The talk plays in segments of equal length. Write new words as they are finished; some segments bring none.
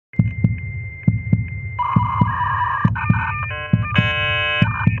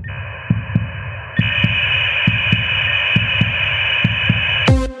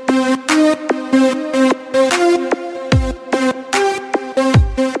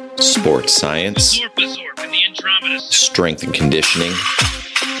sports science, and the Andromedas, strength and conditioning,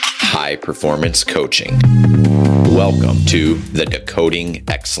 high performance coaching. Welcome to the Decoding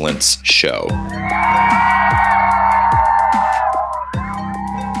Excellence Show.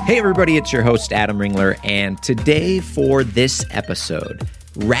 Hey everybody, it's your host Adam Ringler, and today for this episode,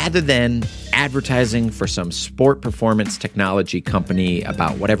 rather than advertising for some sport performance technology company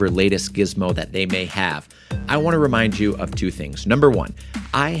about whatever latest gizmo that they may have, I want to remind you of two things. Number one,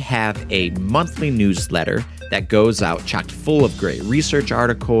 I have a monthly newsletter that goes out chocked full of great research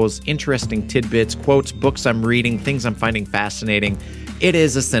articles, interesting tidbits, quotes, books I'm reading, things I'm finding fascinating. It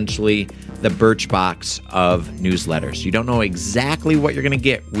is essentially the Birchbox of newsletters. You don't know exactly what you're going to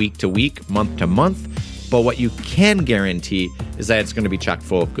get week to week, month to month, but what you can guarantee is that it's going to be chock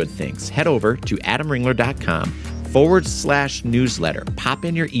full of good things. Head over to adamringler.com/newsletter. Pop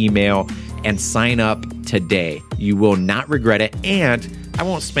in your email and sign up today. You will not regret it. And I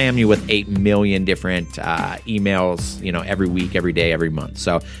won't spam you with 8 million different emails, every week, every day, every month.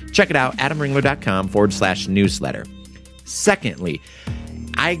 So check it out, adamringler.com/newsletter. Secondly,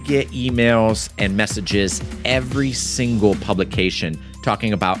 I get emails and messages every single publication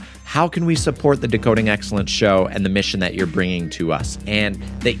talking about how can we support the Decoding Excellence Show and the mission that you're bringing to us. And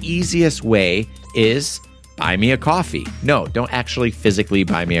the easiest way is buy me a coffee. No, don't actually physically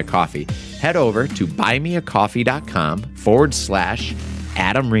buy me a coffee. Head over to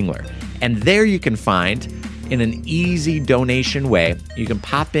buymeacoffee.com/Adam Ringler. And there you can find, in an easy donation way, you can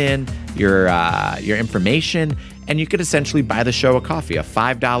pop in your information, and you could essentially buy the show a coffee, a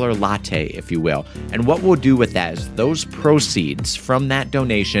 $5 latte, if you will. And what we'll do with that is those proceeds from that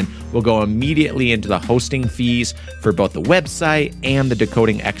donation will go immediately into the hosting fees for both the website and the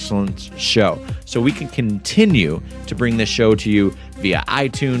Decoding Excellence Show. So we can continue to bring this show to you via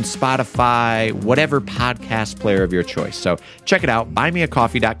iTunes, Spotify, whatever podcast player of your choice. So check it out,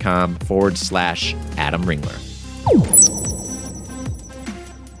 buymeacoffee.com/Adam Ringler.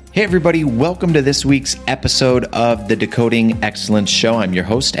 Hey everybody, welcome to this week's episode of the Decoding Excellence Show. I'm your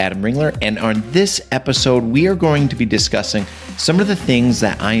host, Adam Ringler, and on this episode, we are going to be discussing some of the things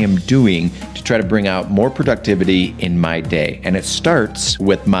that I am doing to try to bring out more productivity in my day. And it starts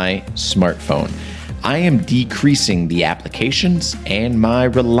with my smartphone. I am decreasing the applications and my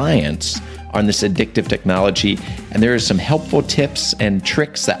reliance on this addictive technology, and there are some helpful tips and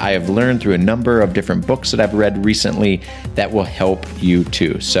tricks that I have learned through a number of different books that I've read recently that will help you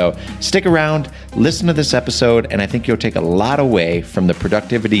too. So stick around, listen to this episode, and I think you'll take a lot away from the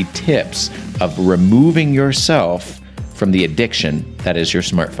productivity tips of removing yourself from the addiction that is your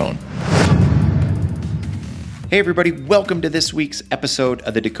smartphone. Hey everybody, welcome to this week's episode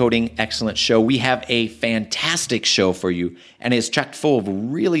of the Decoding Excellence Show. We have a fantastic show for you, and it's chock full of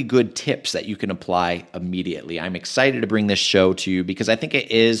really good tips that you can apply immediately. I'm excited to bring this show to you because I think it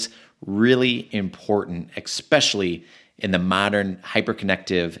is really important, especially in the modern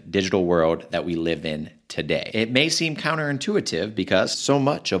hyperconnective digital world that we live in today. It may seem counterintuitive because so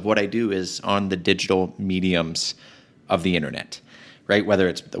much of what I do is on the digital mediums of the internet. Right? Whether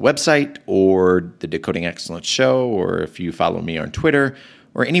it's the website or the Decoding Excellence Show, or if you follow me on Twitter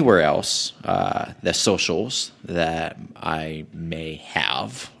or anywhere else, the socials that I may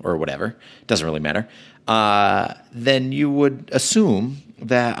have or whatever, doesn't really matter, then you would assume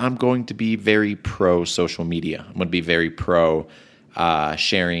that I'm going to be very pro social media. I'm going to be very pro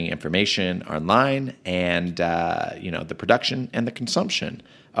sharing information online and, the production and the consumption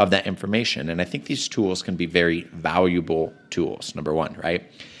of that information. And I think these tools can be very valuable tools, number one, right?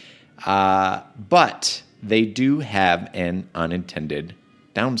 But they do have an unintended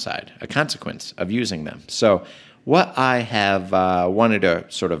downside, a consequence of using them. So what I have wanted to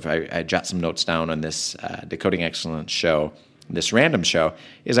I jot some notes down on this Decoding Excellence Show, this random show,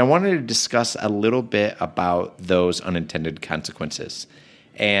 is I wanted to discuss a little bit about those unintended consequences.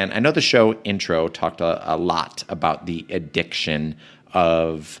 And I know the show intro talked a lot about the addiction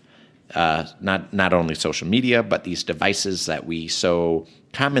of not only social media, but these devices that we so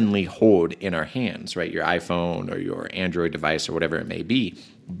commonly hold in our hands, right? Your iPhone or your Android device or whatever it may be.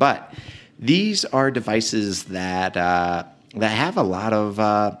 But these are devices that have a lot of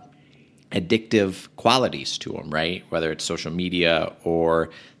addictive qualities to them, right? Whether it's social media or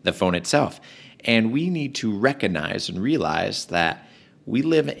the phone itself. And we need to recognize and realize that we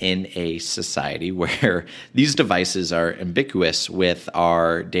live in a society where these devices are ubiquitous with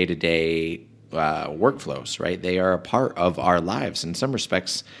our day-to-day workflows, right? They are a part of our lives. In some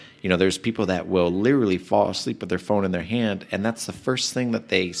respects, there's people that will literally fall asleep with their phone in their hand, and that's the first thing that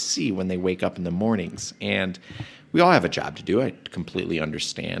they see when they wake up in the mornings. And we all have a job to do. I completely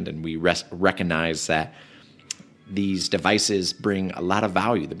understand, and we recognize that these devices bring a lot of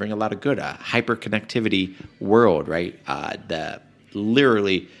value. They bring a lot of good. A hyperconnectivity world, right? The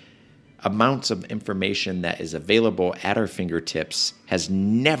literally amounts of information that is available at our fingertips has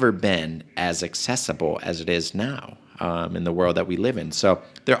never been as accessible as it is now in the world that we live in. So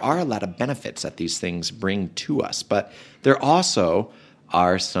there are a lot of benefits that these things bring to us, but there also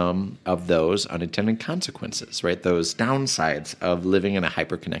are some of those unintended consequences, right? Those downsides of living in a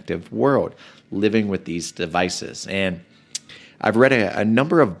hyperconnective world, living with these devices. And I've read a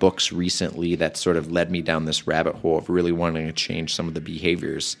number of books recently that sort of led me down this rabbit hole of really wanting to change some of the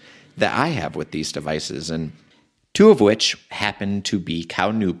behaviors that I have with these devices, and two of which happen to be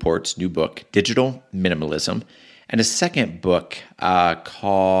Cal Newport's new book, Digital Minimalism, and a second book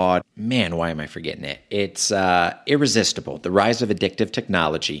called, man, why am I forgetting it? It's Irresistible, The Rise of Addictive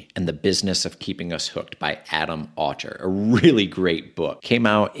Technology and the Business of Keeping Us Hooked by Adam Alter. A really great book. Came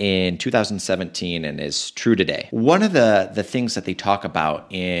out in 2017 and is true today. One of the things that they talk about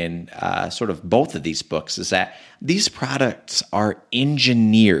in sort of both of these books is that these products are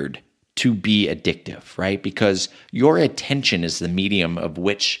engineered to be addictive, right? Because your attention is the medium of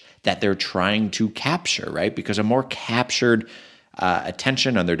which that they're trying to capture, right? Because a more captured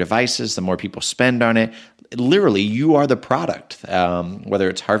attention on their devices, the more people spend on it. Literally, you are the product, whether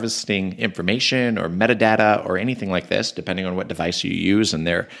it's harvesting information or metadata or anything like this, depending on what device you use and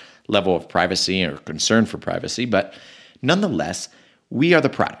their level of privacy or concern for privacy. But nonetheless, we are the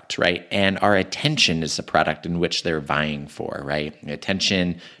product, right? And our attention is the product in which they're vying for, right?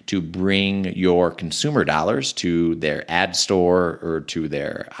 Attention to bring your consumer dollars to their ad store or to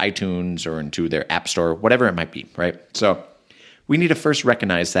their iTunes or into their app store, whatever it might be, right? So we need to first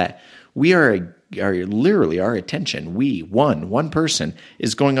recognize that we are literally our attention. One person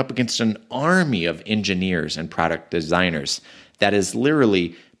is going up against an army of engineers and product designers that is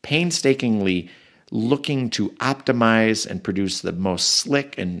literally painstakingly looking to optimize and produce the most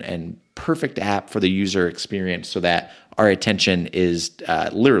slick and perfect app for the user experience so that our attention is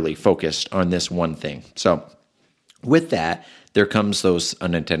literally focused on this one thing. So with that, there comes those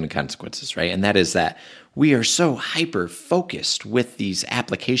unintended consequences, right? And that is that we are so hyper-focused with these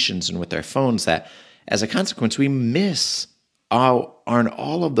applications and with our phones that as a consequence, we miss out on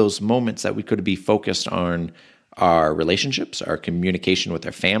all of those moments that we could be focused on our relationships, our communication with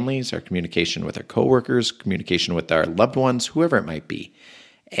our families, our communication with our coworkers, communication with our loved ones, whoever it might be.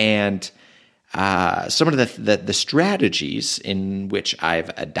 And some of the strategies in which I've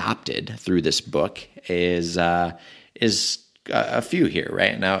adopted through this book is a few here,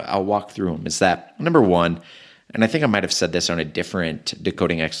 right? And I'll walk through them. Is that number one, and I think I might have said this on a different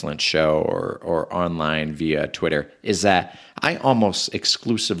Decoding Excellence show or online via Twitter, is that I almost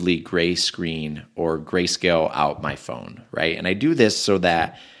exclusively gray screen or grayscale out my phone, right? And I do this so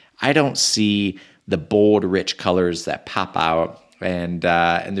that I don't see the bold, rich colors that pop out. And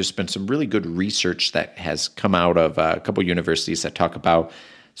there's been some really good research that has come out of a couple universities that talk about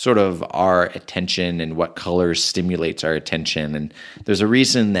sort of our attention and what colors stimulates our attention. And there's a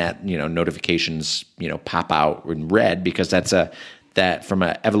reason that, notifications, pop out in red, because that from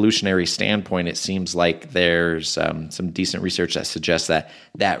an evolutionary standpoint, it seems like there's some decent research that suggests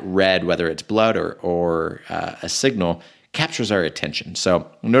that red, whether it's blood or a signal, captures our attention. So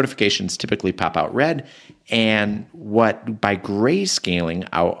notifications typically pop out red, and by grayscaling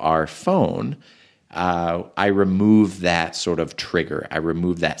out our phone, I remove that sort of trigger. I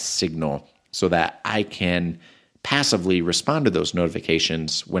remove that signal so that I can passively respond to those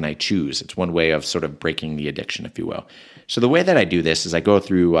notifications when I choose. It's one way of sort of breaking the addiction, if you will. So the way that I do this is I go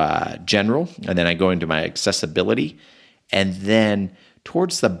through general, and then I go into my accessibility, and then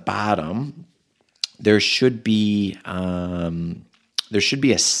towards the bottom, there should be a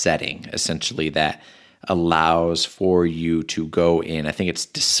setting essentially that allows for you to go in. I think it's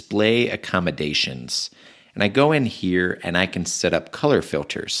display accommodations. And I go in here and I can set up color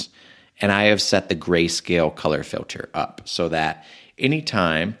filters. And I have set the grayscale color filter up so that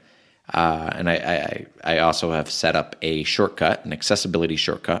anytime, and I also have set up a shortcut, an accessibility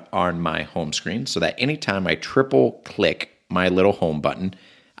shortcut on my home screen so that anytime I triple click my little home button,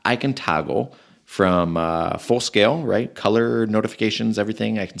 I can toggle from full scale, right? Color notifications,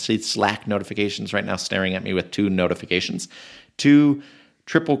 everything. I can see Slack notifications right now staring at me with 2 notifications, to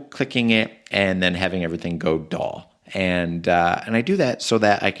triple clicking it and then having everything go dull. And I do that so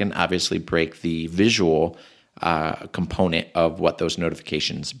that I can obviously break the visual component of what those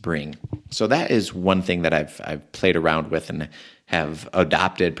notifications bring. So that is one thing that I've played around with and have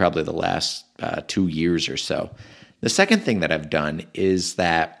adopted probably the last 2 years or so. The second thing that I've done is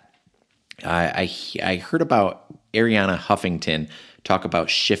that I heard about Arianna Huffington talk about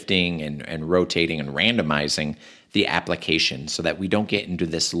shifting and rotating and randomizing the application so that we don't get into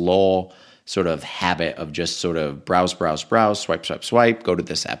this lull sort of habit of just sort of browse, swipe, go to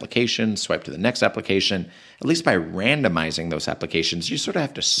this application, swipe to the next application. At least by randomizing those applications, you sort of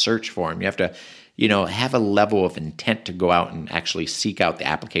have to search for them. You have to, have a level of intent to go out and actually seek out the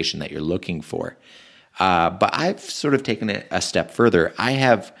application that you're looking for. But I've sort of taken it a step further. I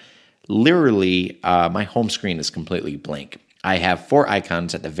have literally, my home screen is completely blank. I have 4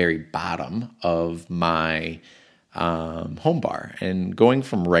 icons at the very bottom of my home bar, and going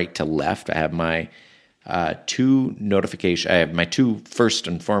from right to left, I have my 2 notification. I have my 2 first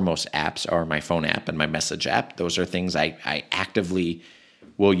and foremost apps are my phone app and my message app. Those are things I actively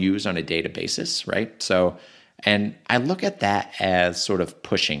will use on a daily basis, right? So, and I look at that as sort of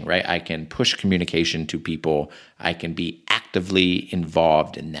pushing, right? I can push communication to people. I can be actively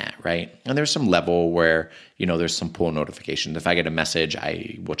involved in that, right? And there's some level where, there's some pull notifications. If I get a message,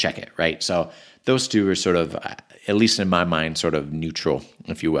 I will check it, right? So those 2 are sort of, at least in my mind, sort of neutral,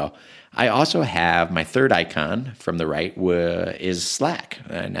 if you will. I also have my 3rd icon from the right is Slack,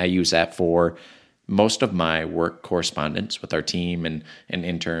 and I use that for most of my work correspondence with our team and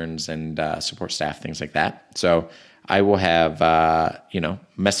interns and support staff, things like that. So I will have,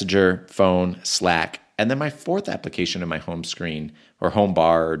 Messenger, phone, Slack, and then my 4th application in my home screen or home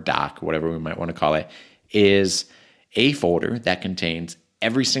bar or dock, whatever we might want to call it, is a folder that contains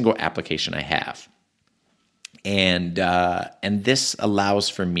every single application I have. And this allows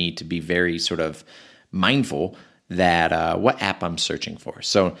for me to be very sort of mindful that what app I'm searching for.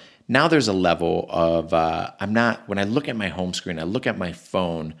 So now there's a level of when I look at my home screen, I look at my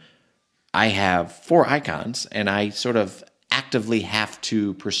phone, I have 4 icons, and I sort of actively have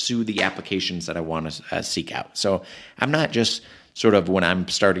to pursue the applications that I want to seek out. So I'm not just sort of, when I'm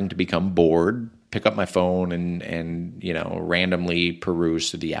starting to become bored, pick up my phone and randomly peruse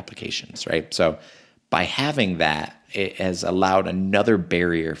through the applications, right? So by having that, it has allowed another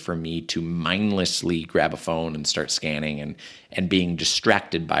barrier for me to mindlessly grab a phone and start scanning and being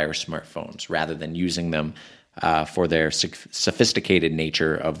distracted by our smartphones rather than using them for their sophisticated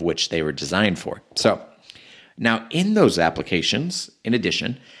nature of which they were designed for. So now in those applications, in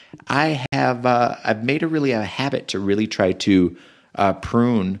addition, I've made a habit to really try to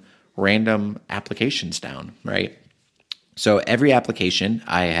prune random applications down, right? So every application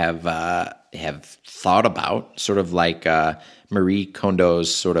I have thought about, sort of like Marie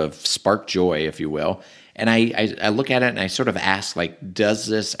Kondo's sort of spark joy, if you will. And I look at it and I sort of ask, like, does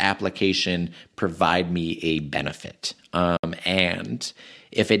this application provide me a benefit? And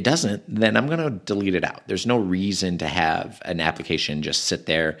if it doesn't, then I'm going to delete it out. There's no reason to have an application just sit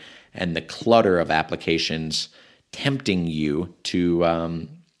there and the clutter of applications tempting you to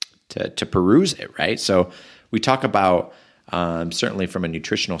peruse it, right? So we talk about, certainly from a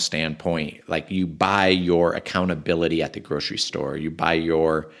nutritional standpoint, like you buy your accountability at the grocery store, you buy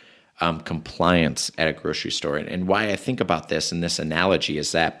your compliance at a grocery store. And why I think about this in this analogy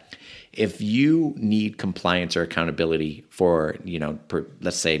is that if you need compliance or accountability for,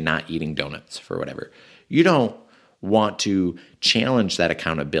 let's say not eating donuts for whatever, you don't want to challenge that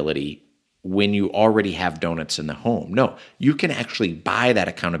accountability when you already have donuts in the home. No, you can actually buy that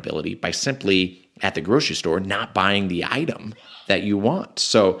accountability by simply at the grocery store not buying the item that you want.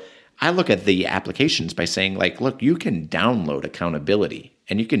 So I look at the applications by saying, like, look, you can download accountability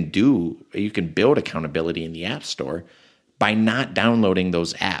and you can build accountability in the App Store by not downloading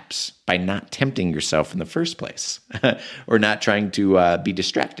those apps, by not tempting yourself in the first place, or not trying to be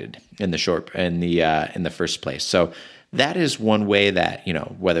distracted in the first place. So that is one way that,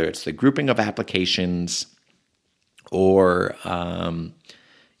 whether it's the grouping of applications or,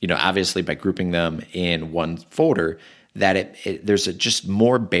 obviously by grouping them in one folder, that there's just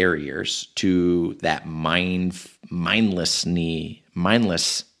more barriers to that mindless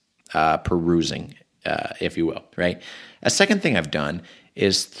perusing, if you will, right? A second thing I've done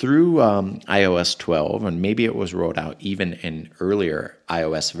is through iOS 12, and maybe it was rolled out even in earlier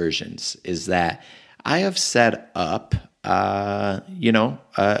iOS versions, is that I have set up, quite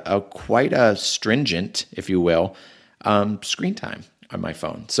a stringent, if you will, screen time on my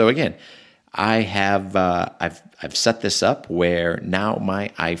phone. So again, I have I've set this up where now my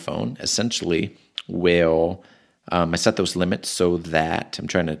iPhone essentially will I set those limits so that I'm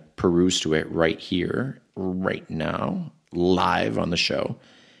trying to peruse to it right here, right now, live on the show,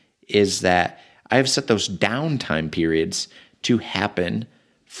 is that I have set those downtime periods to happen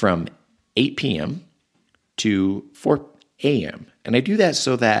from 8 p.m. to 4 a.m. And I do that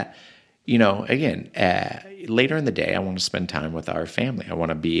so that, again, later in the day, I want to spend time with our family. I want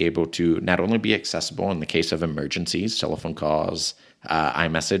to be able to not only be accessible in the case of emergencies, telephone calls,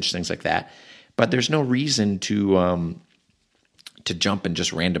 iMessage, things like that, but there's no reason to jump and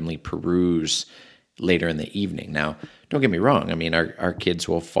just randomly peruse later in the evening. Now, don't get me wrong. I mean, our kids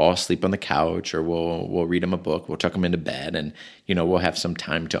will fall asleep on the couch, or we'll read them a book. We'll tuck them into bed, and we'll have some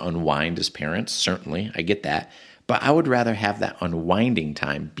time to unwind as parents. Certainly, I get that. But I would rather have that unwinding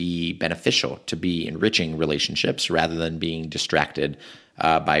time be beneficial, to be enriching relationships, rather than being distracted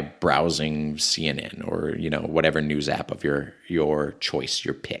by browsing CNN or whatever news app of your choice,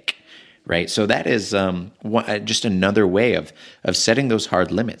 your pick. Right, so that is just another way of setting those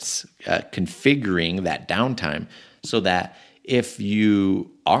hard limits, configuring that downtime so that if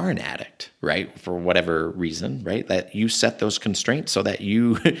you are an addict, right, for whatever reason, right, that you set those constraints so that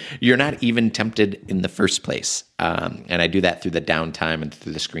you're not even tempted in the first place. And I do that through the downtime and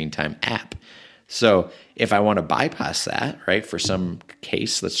through the Screen Time app. So if I want to bypass that, right, for some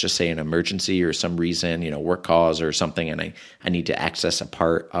case, let's just say an emergency or some reason, work calls or something, and I need to access a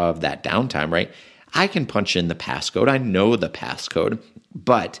part of that downtime, right, I can punch in the passcode. I know the passcode.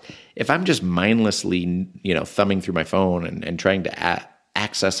 But if I'm just mindlessly, thumbing through my phone and trying to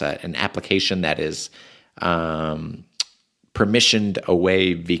access an application that is permissioned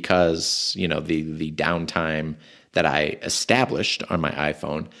away because, the downtime that I established on my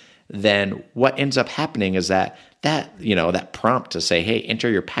iPhone, then what ends up happening is that prompt to say, hey, enter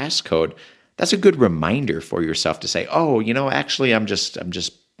your passcode, that's a good reminder for yourself to say, oh, actually I'm just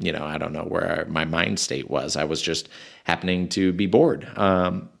I don't know where my mind state was. I was just happening to be bored.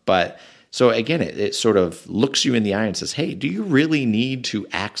 But so again, it sort of looks you in the eye and says, hey, do you really need to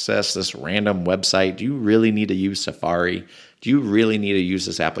access this random website? Do you really need to use Safari? Do you really need to use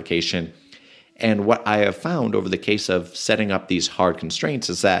this application? And what I have found over the case of setting up these hard constraints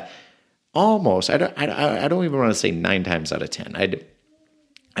is that almost, I don't even want to say 9 times out of 10.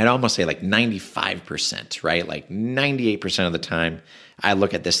 I'd almost say like 95%, right? Like 98% of the time I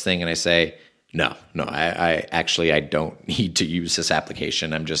look at this thing and I say, no, I don't need to use this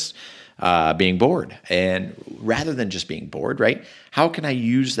application. I'm just being bored. And rather than just being bored, right? How can I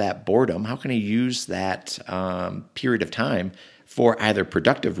use that boredom? How can I use that period of time for either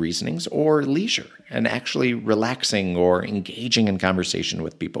productive reasonings or leisure and actually relaxing or engaging in conversation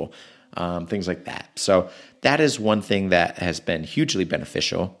with people, things like that. So that is one thing that has been hugely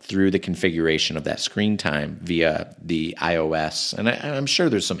beneficial through the configuration of that screen time via the iOS. And I'm sure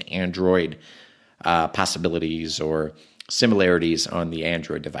there's some Android possibilities or similarities on the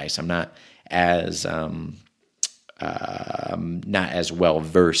Android device. I'm not as well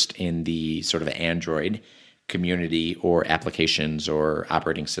versed in the sort of Android community or applications or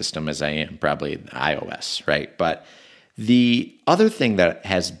operating system as I am probably iOS, right? But the other thing that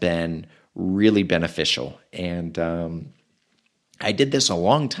has been really beneficial, and I did this a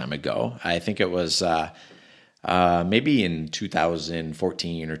long time ago. I think it was maybe in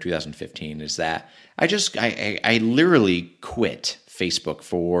 2014 or 2015, is that I literally quit Facebook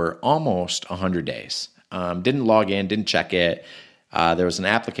for almost 100 days. Didn't log in, didn't check it. There was an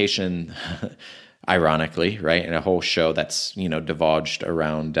application, ironically, right, and a whole show that's divulged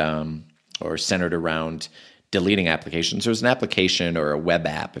around or centered around deleting applications. There was an application or a web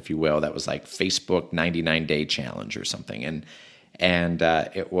app, if you will, that was like Facebook 99-day challenge or something, and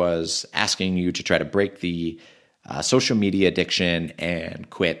it was asking you to try to break the social media addiction and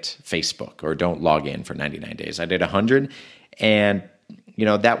quit Facebook or don't log in for 99 days. I did 100, and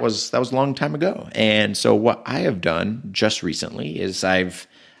that was a long time ago. And so what I have done just recently is I've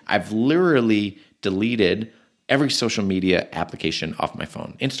literally deleted every social media application off my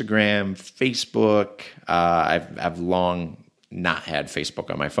phone. Instagram, Facebook. I've long not had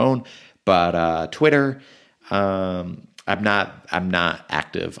Facebook on my phone, but Twitter. I'm not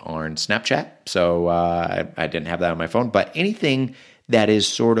active on Snapchat, so I didn't have that on my phone. But anything that is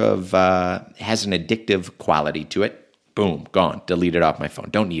sort of has an addictive quality to it, boom, gone, deleted off my phone.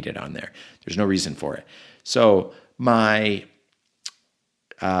 Don't need it on there. There's no reason for it. So my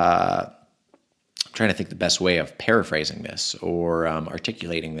I'm trying to think the best way of paraphrasing this or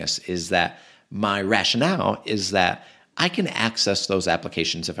articulating this is that my rationale is that I can access those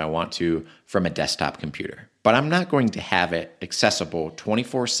applications if I want to from a desktop computer, but I'm not going to have it accessible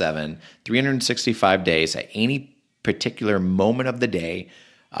 24/7, 365 days at any particular moment of the day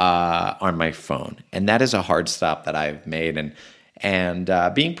on my phone. And that is a hard stop that I've made.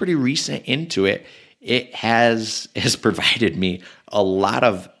 And being pretty recent into it, it has provided me a lot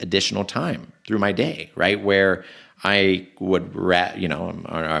of additional time through my day, right? Where I would, I'm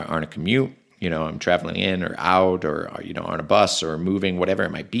on a commute, I'm traveling in or out or, on a bus or moving, whatever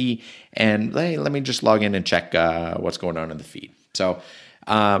it might be. And let me just log in and check what's going on in the feed. So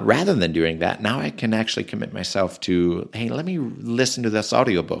Rather than doing that, now I can actually commit myself to, hey, let me listen to this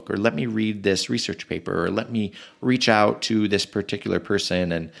audiobook, or let me read this research paper, or let me reach out to this particular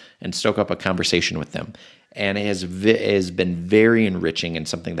person and stoke up a conversation with them. And it has been very enriching, and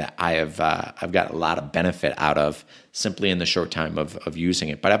something that I've got a lot of benefit out of simply in the short time of using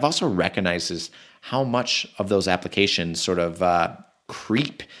it. But I've also recognized is how much of those applications sort of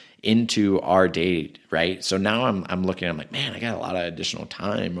creep into our day, right? So now I'm looking, I'm like, man, I got a lot of additional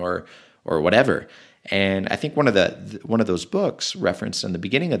time or whatever. And I think one of those books referenced in the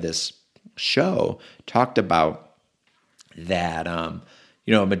beginning of this show talked about that a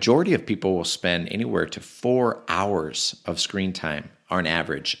majority of people will spend anywhere to 4 hours of screen time on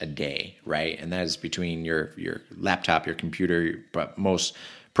average a day, right? And that is between your laptop, your computer, but most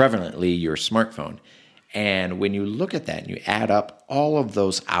prevalently your smartphone. And when you look at that and you add up all of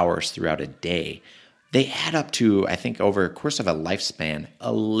those hours throughout a day, they add up to, I think, over a course of a lifespan,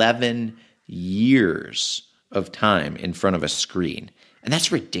 11 years of time in front of a screen. And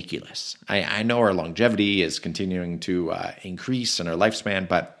that's ridiculous. I know our longevity is continuing to increase in our lifespan,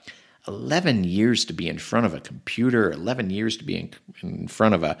 but 11 years to be in front of a computer, 11 years to be in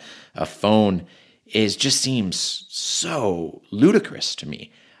front of a phone just seems so ludicrous to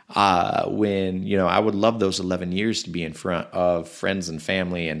me. When, I would love those 11 years to be in front of friends and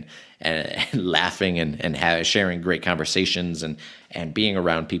family and laughing and sharing great conversations and being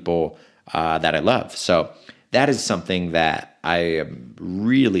around people that I love. So that is something that I am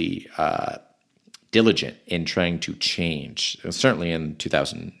really diligent in trying to change, certainly in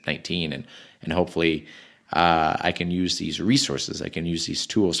 2019. And hopefully I can use these resources, I can use these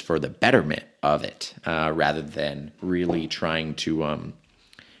tools for the betterment of it, rather than really trying to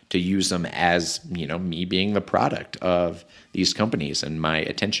use them as, me being the product of these companies and my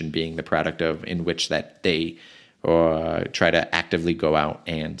attention being the product of in which that they try to actively go out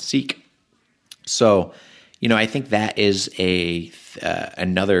and seek. So, I think that is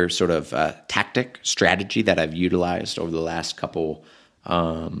another sort of tactic, strategy that I've utilized over the last couple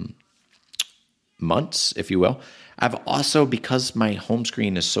months, if you will. I've also, because my home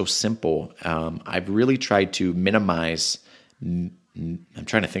screen is so simple, I've really tried to minimize. I'm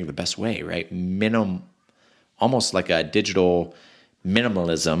trying to think of the best way, right? Almost like a digital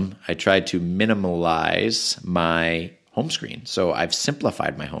minimalism. I tried to minimalize my home screen. So I've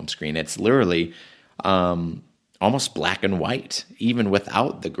simplified my home screen. It's literally almost black and white. Even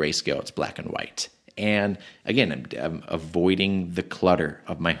without the grayscale, it's black and white. And again, I'm avoiding the clutter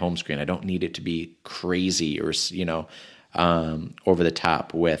of my home screen. I don't need it to be crazy or, over the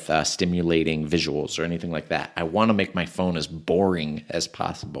top with stimulating visuals or anything like that. I want to make my phone as boring as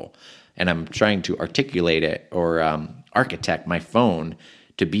possible. And I'm trying to articulate it or architect my phone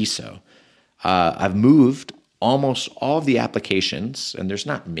to be so. I've moved almost all of the applications, and there's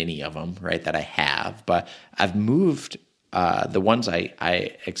not many of them, right, that I have, but I've moved the ones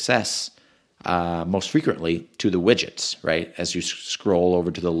I access most frequently to the widgets, right, as you scroll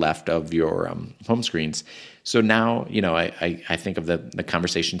over to the left of your home screens. So now, I think of the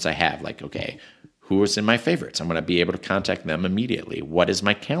conversations I have, like, okay, who is in my favorites? I'm going to be able to contact them immediately. What does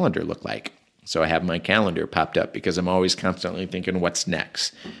my calendar look like? So I have my calendar popped up because I'm always constantly thinking, what's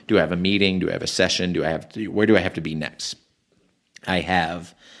next? Do I have a meeting? Do I have a session? Where do I have to be next? I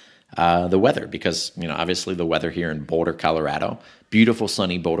have the weather because, obviously the weather here in Boulder, Colorado, beautiful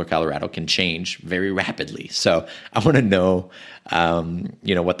sunny Boulder, Colorado, can change very rapidly. So I want to know,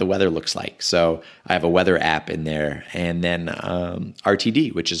 what the weather looks like. So I have a weather app in there, and then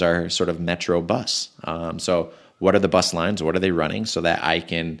RTD, which is our sort of metro bus. So what are the bus lines? What are they running so that I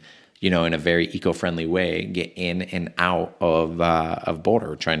can, in a very eco-friendly way, get in and out of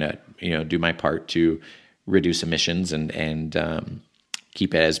Boulder, trying to, do my part to reduce emissions and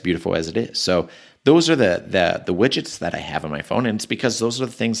keep it as beautiful as it is. So those are the widgets that I have on my phone, and it's because those are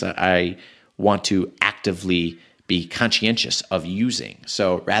the things that I want to actively be conscientious of using.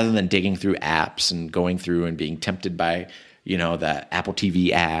 So rather than digging through apps and going through and being tempted by, the Apple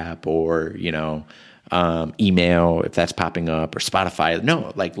TV app or, email, if that's popping up, or Spotify,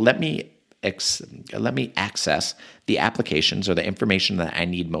 no, like let me access the applications or the information that I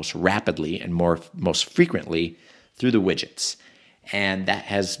need most rapidly and most frequently through the widgets. And that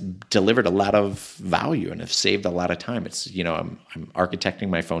has delivered a lot of value and have saved a lot of time. It's, I'm architecting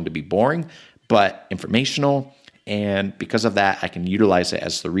my phone to be boring, but informational. And because of that, I can utilize it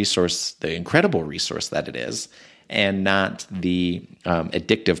as the incredible resource that it is, and not the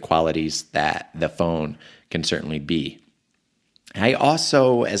addictive qualities that the phone can certainly be. I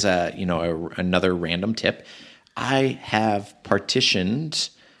also, as another random tip, I have partitioned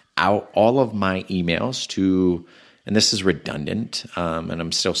out all of my emails to and this is redundant, and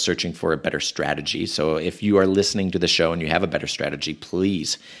I'm still searching for a better strategy. So if you are listening to the show and you have a better strategy,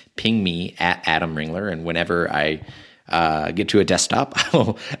 please ping me at Adam Ringler, and whenever I get to a desktop,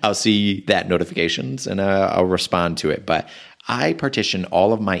 I'll see that notifications and I'll respond to it. But I partition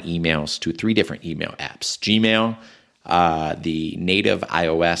all of my emails to 3 different email apps: Gmail, the native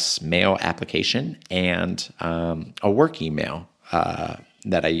iOS mail application, and a work email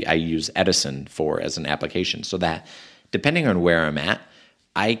that I use Edison for as an application, so that depending on where I'm at,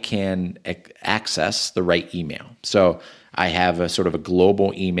 I can access the right email. So I have a sort of a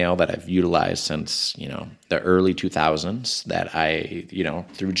global email that I've utilized since, the early 2000s that I,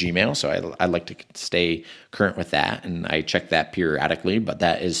 through Gmail. So I like to stay current with that, and I check that periodically, but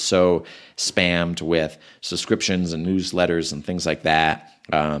that is so spammed with subscriptions and newsletters and things like that.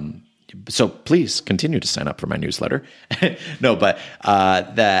 So please continue to sign up for my newsletter. No, but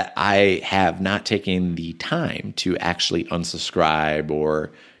that I have not taken the time to actually unsubscribe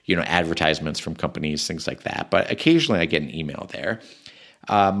or, advertisements from companies, things like that. But occasionally I get an email there.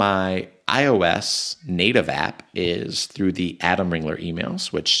 My iOS native app is through the Adam Ringler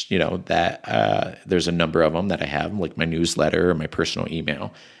emails, which, there's a number of them that I have, like my newsletter or my personal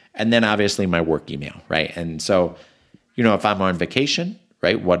email. And then obviously my work email, right? And so, if I'm on vacation,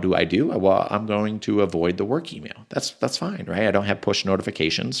 right, what do? Well, I'm going to avoid the work email. That's fine, right? I don't have push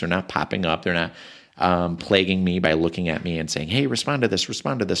notifications. They're not popping up. They're not plaguing me by looking at me and saying, hey, respond to this,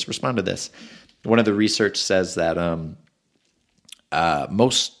 respond to this, respond to this. One of the research says that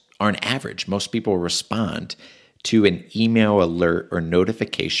most people respond to an email alert or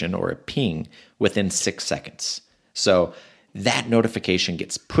notification or a ping within 6 seconds. So that notification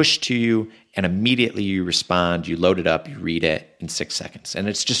gets pushed to you, and immediately you respond, you load it up, you read it in 6 seconds. And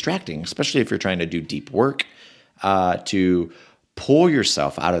it's distracting, especially if you're trying to do deep work, to pull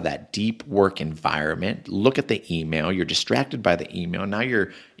yourself out of that deep work environment. Look at the email. You're distracted by the email. Now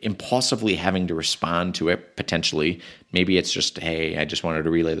you're impulsively having to respond to it, potentially. Maybe it's just, hey, I just wanted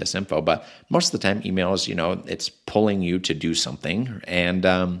to relay this info. But most of the time, emails, it's pulling you to do something. And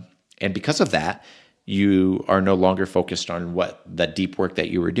because of that, you are no longer focused on what the deep work that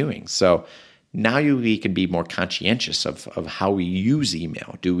you were doing. So now we can be more conscientious of how we use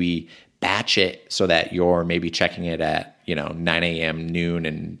email. Do we batch it so that you're maybe checking it at 9 a.m., noon,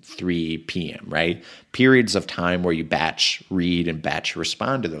 and 3 p.m., right? Periods of time where you batch read and batch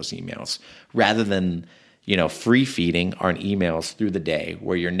respond to those emails, rather than free feeding our emails through the day,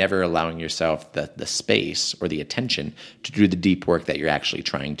 where you're never allowing yourself the space or the attention to do the deep work that you're actually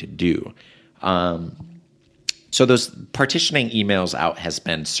trying to do. So those partitioning emails out has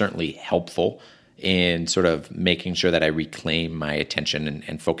been certainly helpful in sort of making sure that I reclaim my attention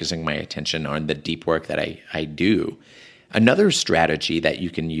and focusing my attention on the deep work that I do. Another strategy that you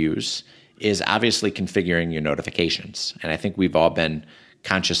can use is obviously configuring your notifications. And I think we've all been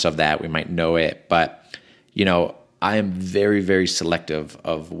conscious of that. We might know it, but I am very, very selective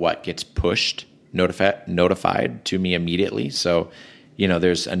of what gets pushed, notified to me immediately. So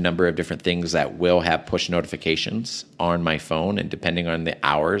there's a number of different things that will have push notifications on my phone. And depending on the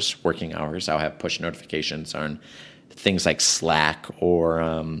hours, working hours, I'll have push notifications on things like Slack or,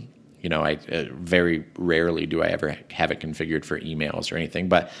 I very rarely do I ever have it configured for emails or anything.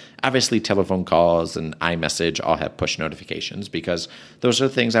 But obviously telephone calls and iMessage all have push notifications because those are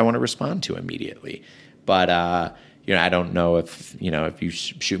the things I want to respond to immediately. But, I don't know if you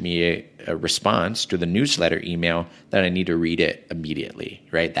shoot me a response to the newsletter email that I need to read it immediately,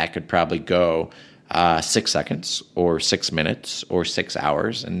 right? That could probably go 6 seconds or 6 minutes or 6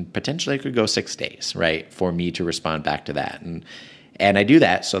 hours, and potentially it could go 6 days, right, for me to respond back to that. And I do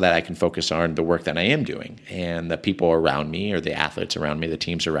that so that I can focus on the work that I am doing and the people around me or the athletes around me, the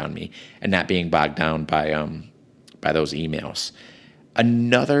teams around me, and not being bogged down by those emails.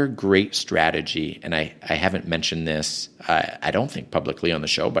 Another great strategy, and I haven't mentioned this, I don't think publicly on the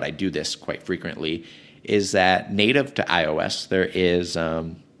show, but I do this quite frequently, is that native to iOS, there is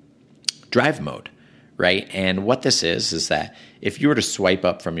drive mode, right? And what this is that if you were to swipe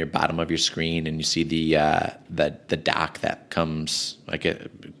up from your bottom of your screen and you see the dock that comes, like a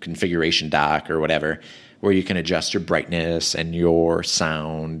configuration dock or whatever, where you can adjust your brightness and your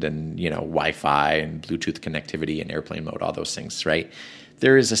sound and, Wi-Fi and Bluetooth connectivity and airplane mode, all those things, right?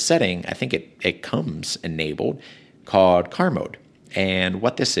 There is a setting, I think it comes enabled, called car mode. And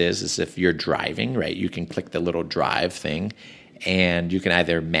what this is if you're driving, right, you can click the little drive thing and you can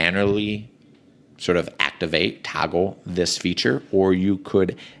either manually sort of toggle this feature, or you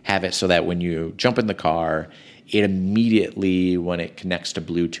could have it so that when you jump in the car, it immediately, when it connects to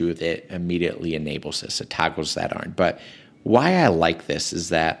Bluetooth, it immediately enables this. It toggles that on. But why I like this is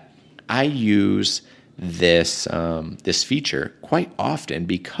that I use this feature quite often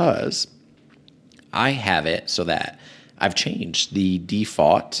because I have it so that I've changed the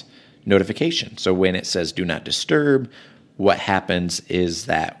default notification. So when it says do not disturb, what happens is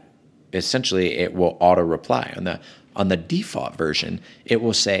that essentially it will auto reply. On the default version, it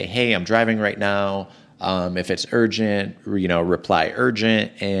will say, hey, I'm driving right now. If it's urgent, reply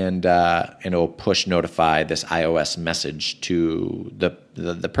urgent, and it will push notify this iOS message to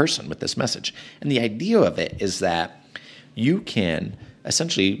the person with this message. And the idea of it is that you can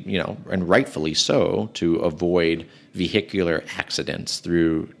essentially, and rightfully so, to avoid vehicular accidents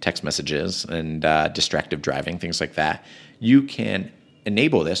through text messages and distracted driving, things like that. You can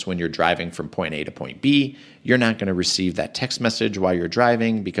enable this when you're driving from point A to point B. You're not going to receive that text message while you're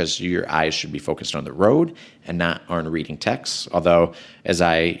driving because your eyes should be focused on the road and not on reading text. Although, as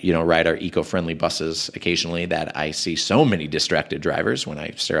I ride our eco-friendly buses occasionally, that I see so many distracted drivers when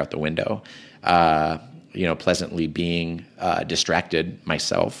I stare out the window. Pleasantly being distracted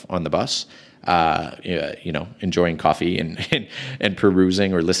myself on the bus. Enjoying coffee and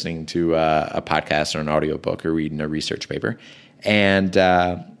perusing or listening to a podcast or an audiobook or reading a research paper. And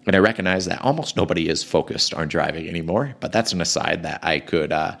I recognize that almost nobody is focused on driving anymore, but that's an aside that I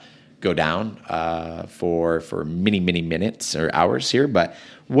could go down for many, many minutes or hours here. But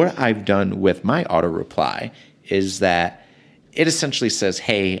what I've done with my auto reply is that it essentially says,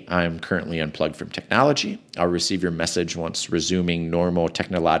 hey, I'm currently unplugged from technology. I'll receive your message once resuming normal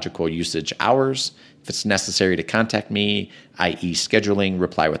technological usage hours. If it's necessary to contact me, i.e. scheduling,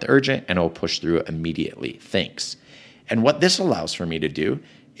 reply with urgent, and I'll push through immediately. Thanks. And what this allows for me to do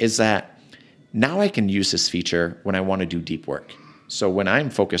is that now I can use this feature when I want to do deep work. So when I'm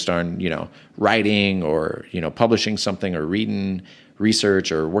focused on, writing or, publishing something or reading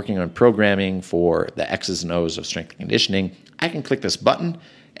research or working on programming for the X's and O's of strength and conditioning, I can click this button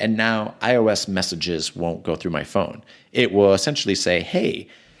and now iOS messages won't go through my phone. It will essentially say, hey,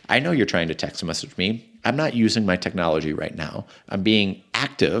 I know you're trying to text message me. I'm not using my technology right now. I'm being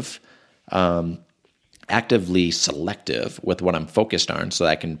actively selective with what I'm focused on so that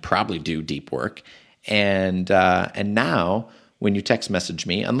I can probably do deep work. And now when you text message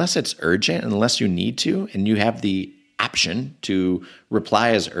me, unless it's urgent, unless you need to, and you have the option to reply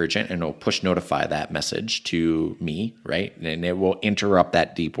as urgent and it'll push notify that message to me, right? And it will interrupt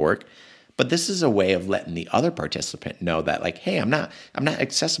that deep work. But this is a way of letting the other participant know that like, hey, I'm not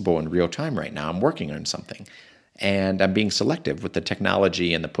accessible in real time right now. I'm working on something. And I'm being selective with the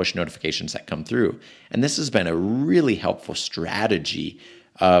technology and the push notifications that come through. And this has been a really helpful strategy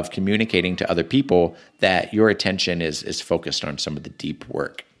of communicating to other people that your attention is focused on some of the deep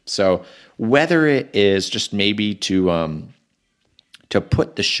work. So whether it is just maybe to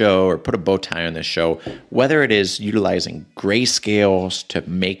put the show or put a bow tie on the show, whether it is utilizing grayscales to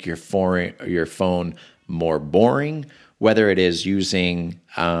make your phone more boring, whether it is using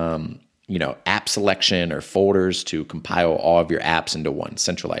app selection or folders to compile all of your apps into one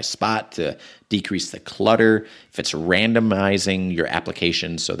centralized spot to decrease the clutter, if it's randomizing your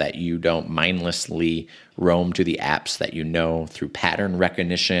application so that you don't mindlessly roam to the apps that you know through pattern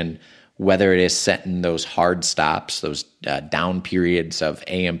recognition, whether it is setting those hard stops, those down periods of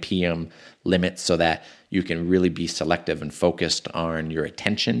AM, PM limits so that you can really be selective and focused on your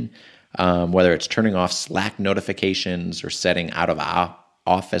attention, whether it's turning off Slack notifications or setting out of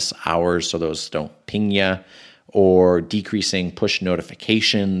office hours so those don't ping you, or decreasing push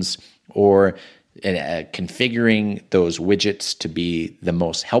notifications, or configuring those widgets to be the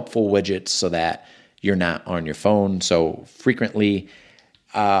most helpful widgets so that you're not on your phone so frequently.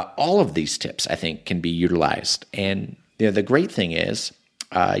 All of these tips, I think, can be utilized. And the great thing is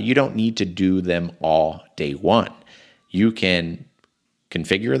you don't need to do them all day one. You can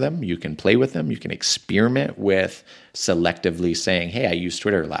configure them, you can play with them, you can experiment with selectively saying, hey, I use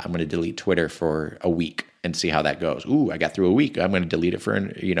Twitter a lot. I'm going to delete Twitter for a week and see how that goes. Ooh, I got through a week. I'm going to delete it for,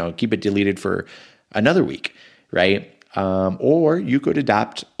 keep it deleted for another week, right? Or you could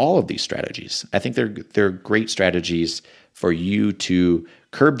adopt all of these strategies. I think they're great strategies for you to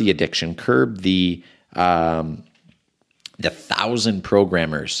curb the addiction, curb the 1,000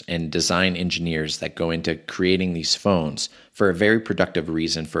 programmers and design engineers that go into creating these phones for a very productive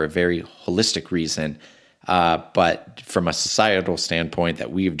reason, for a very holistic reason, but from a societal standpoint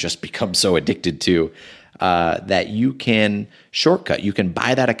that we've just become so addicted to, that you can shortcut. You can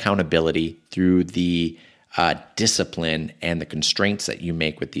buy that accountability through the discipline and the constraints that you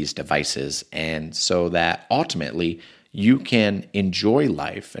make with these devices, and so that ultimately you can enjoy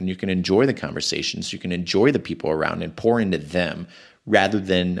life and you can enjoy the conversations, you can enjoy the people around and pour into them rather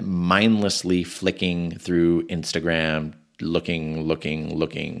than mindlessly flicking through Instagram,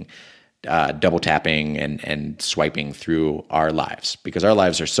 looking, double tapping and swiping through our lives, because our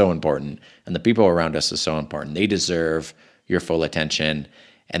lives are so important and the people around us is so important. They deserve your full attention,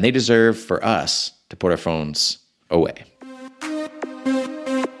 and they deserve for us to put our phones away.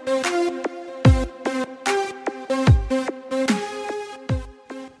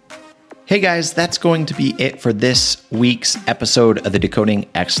 Hey guys, that's going to be it for this week's episode of the Decoding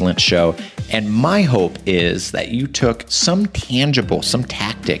Excellence Show. And my hope is that you took some tangible, some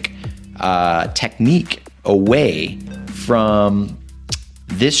technique away from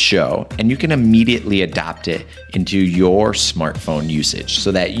this show, and you can immediately adopt it into your smartphone usage so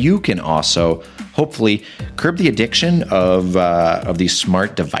that you can also hopefully curb the addiction of these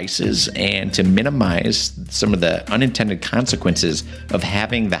smart devices and to minimize some of the unintended consequences of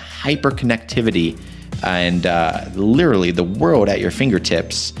having the hyperconnectivity and literally the world at your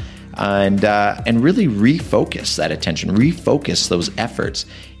fingertips, and really refocus that attention, refocus those efforts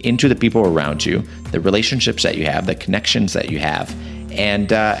into the people around you, the relationships that you have, the connections that you have,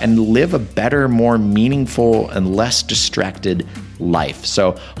 and live a better, more meaningful, and less distracted life.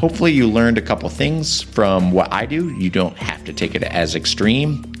 So hopefully you learned a couple things from what I do. You don't have to take it as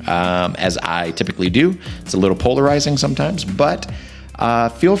extreme as I typically do. It's a little polarizing sometimes, but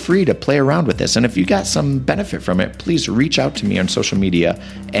feel free to play around with this. And if you got some benefit from it, please reach out to me on social media.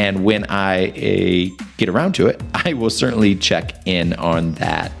 And when I get around to it, I will certainly check in on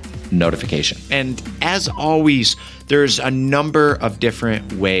that notification. And as always, there's a number of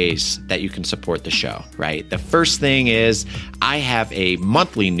different ways that you can support the show, right? The first thing is I have a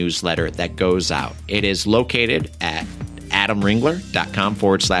monthly newsletter that goes out. It is located at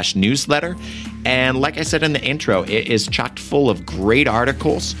adamringler.com/newsletter. And like I said in the intro, it is chock full of great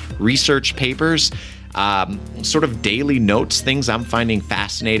articles, research papers, sort of daily notes, things I'm finding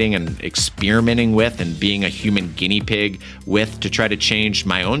fascinating and experimenting with and being a human guinea pig with to try to change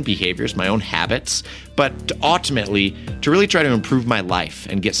my own behaviors, my own habits, but ultimately to really try to improve my life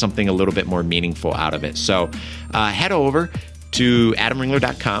and get something a little bit more meaningful out of it. So head over to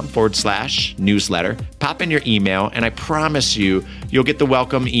adamringler.com/newsletter, pop in your email, and I promise you'll get the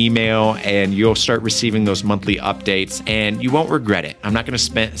welcome email and you'll start receiving those monthly updates and you won't regret it. I'm not going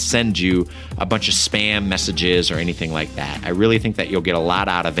to send you a bunch of spam messages or anything like that. I really think that you'll get a lot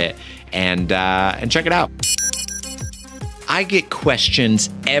out of it, and check it out. I get questions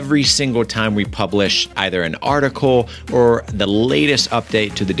every single time we publish either an article or the latest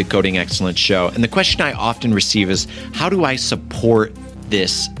update to the Decoding Excellence Show. And the question I often receive is, how do I support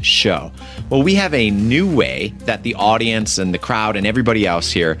this show? Well, we have a new way that the audience and the crowd and everybody else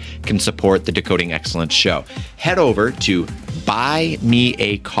here can support the Decoding Excellence Show. Head over to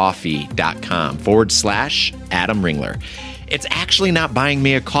buymeacoffee.com/Adam Ringler. It's actually not buying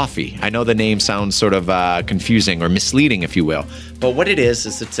me a coffee. I know the name sounds sort of confusing or misleading, if you will. But what it is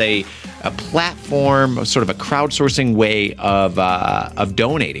it's a platform, sort of a crowdsourcing way of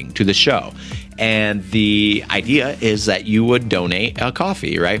donating to the show. And the idea is that you would donate a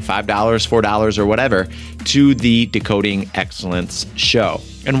coffee, right? $5, $4, or whatever, to the Decoding Excellence Show.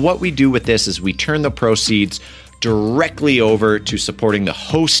 And what we do with this is we turn the proceeds directly over to supporting the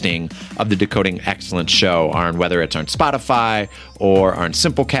hosting of the Decoding Excellence Show, on whether it's on Spotify or on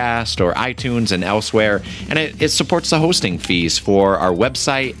Simplecast or iTunes and elsewhere. And it supports the hosting fees for our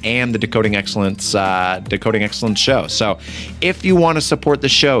website and the Decoding Excellence Show. So if you want to support the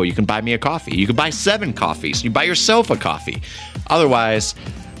show, you can buy me a coffee. You can buy 7 coffees. You buy yourself a coffee. Otherwise,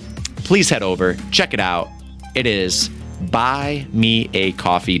 please head over, check it out. It is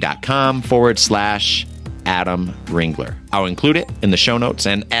buymeacoffee.com/Adam Ringler. I'll include it in the show notes.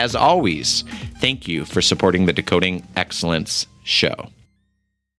 And as always, thank you for supporting the Decoding Excellence Show.